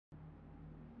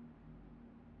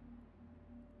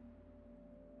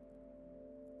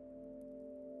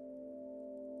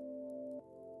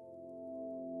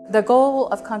The goal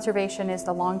of conservation is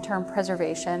the long-term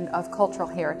preservation of cultural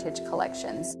heritage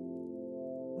collections.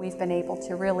 We've been able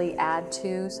to really add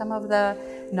to some of the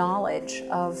knowledge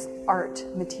of art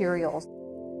materials.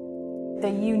 The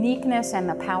uniqueness and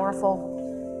the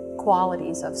powerful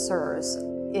qualities of SIRS,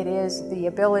 it is the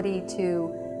ability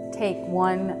to take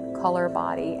one color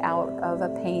body out of a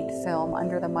paint film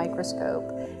under the microscope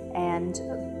and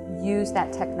use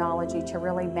that technology to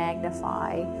really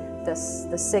magnify the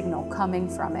signal coming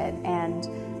from it and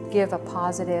give a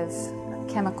positive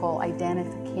chemical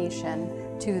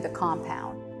identification to the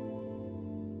compound.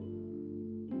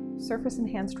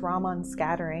 Surface-enhanced Raman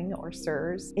scattering, or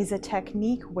SIRS, is a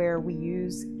technique where we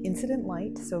use incident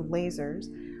light, so lasers,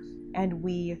 and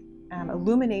we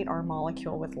illuminate our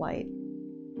molecule with light.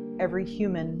 Every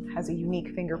human has a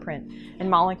unique fingerprint, and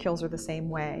molecules are the same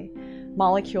way.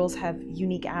 Molecules have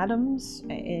unique atoms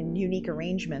in unique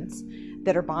arrangements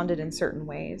that are bonded in certain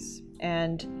ways,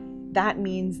 and that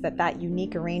means that that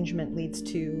unique arrangement leads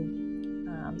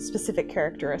to specific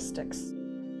characteristics.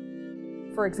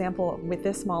 For example, with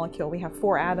this molecule, we have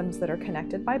 4 atoms that are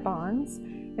connected by bonds,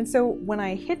 and so when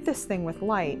I hit this thing with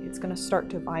light, it's going to start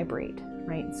to vibrate,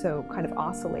 right? So kind of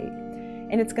oscillate.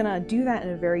 And it's going to do that in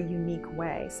a very unique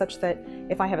way, such that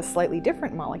if I have a slightly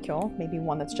different molecule, maybe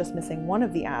one that's just missing one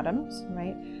of the atoms,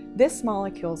 right? This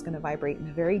molecule is going to vibrate in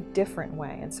a very different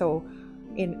way. And so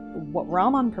what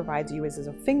Raman provides you is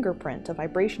a fingerprint, a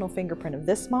vibrational fingerprint of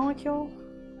this molecule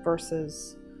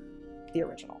versus the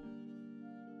original.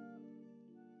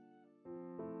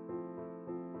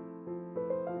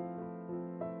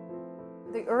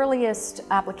 The earliest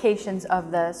applications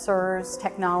of the SIRS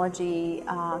technology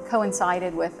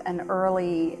coincided with an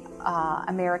early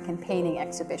American painting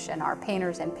exhibition, our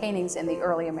Painters and Paintings in the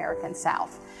Early American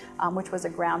South, which was a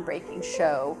groundbreaking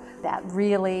show that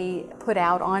really put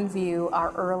out on view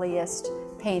our earliest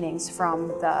paintings from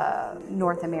the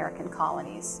North American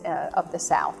colonies of the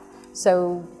South.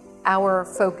 So our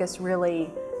focus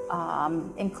really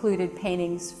included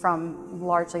paintings from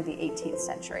largely the 18th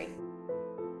century.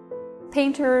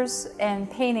 Painters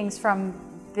and paintings from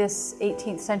this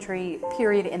 18th century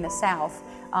period in the South,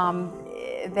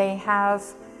 they have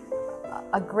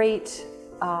a great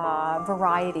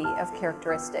variety of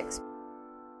characteristics.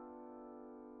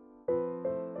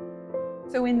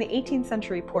 So in the 18th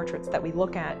century portraits that we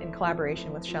look at in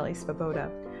collaboration with Shelley,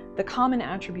 Svoboda, the common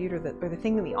attribute or the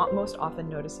thing that we most often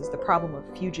notice is the problem of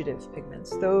fugitive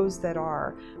pigments, those that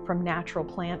are from natural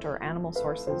plant or animal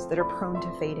sources that are prone to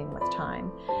fading with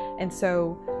time. And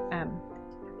so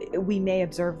we may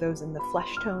observe those in the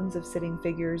flesh tones of sitting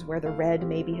figures where the red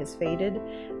maybe has faded,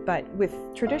 but with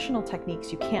traditional techniques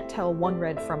you can't tell one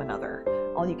red from another.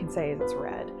 All you can say is it's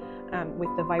red.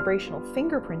 With the vibrational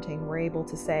fingerprinting, we're able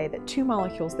to say that 2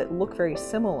 molecules that look very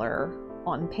similar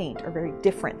on paint are very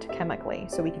different chemically.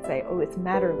 So we could say, oh, it's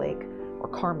madder lake or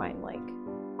carmine lake.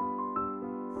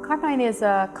 Carmine is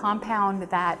a compound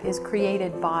that is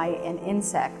created by an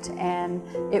insect, and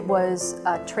it was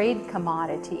a trade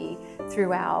commodity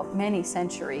throughout many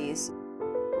centuries.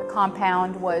 The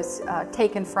compound was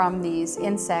taken from these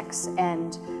insects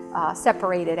and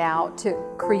separated out to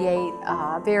create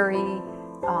a very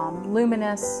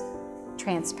luminous,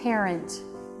 transparent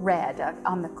red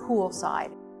on the cool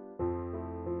side.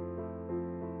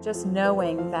 Just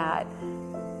knowing that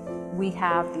we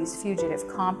have these fugitive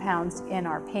compounds in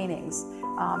our paintings,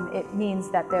 it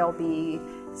means that they'll be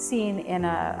seen in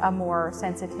a more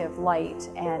sensitive light,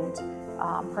 and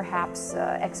perhaps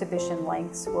exhibition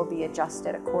lengths will be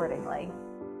adjusted accordingly.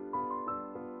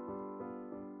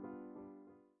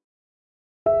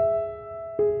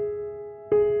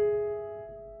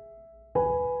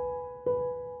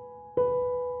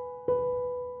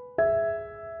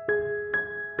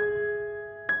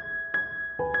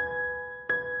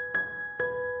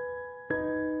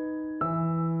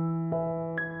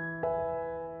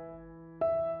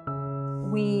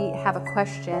 We have a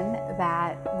question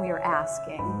that we are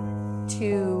asking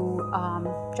to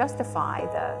justify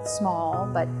the small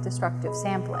but destructive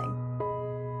sampling.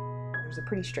 There's a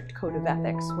pretty strict code of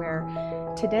ethics where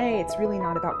today it's really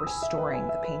not about restoring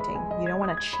the painting. You don't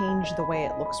want to change the way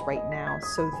it looks right now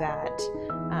so that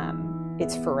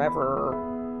it's forever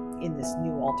in this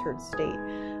new altered state.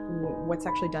 What's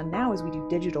actually done now is we do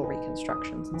digital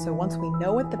reconstructions. And so once we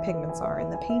know what the pigments are in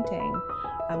the painting,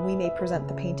 we may present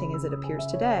the painting as it appears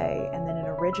today, and then an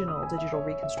original digital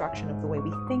reconstruction of the way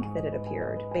we think that it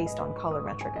appeared based on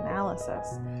colorimetric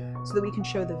analysis, so that we can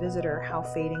show the visitor how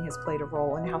fading has played a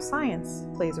role and how science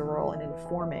plays a role in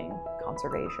informing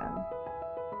conservation.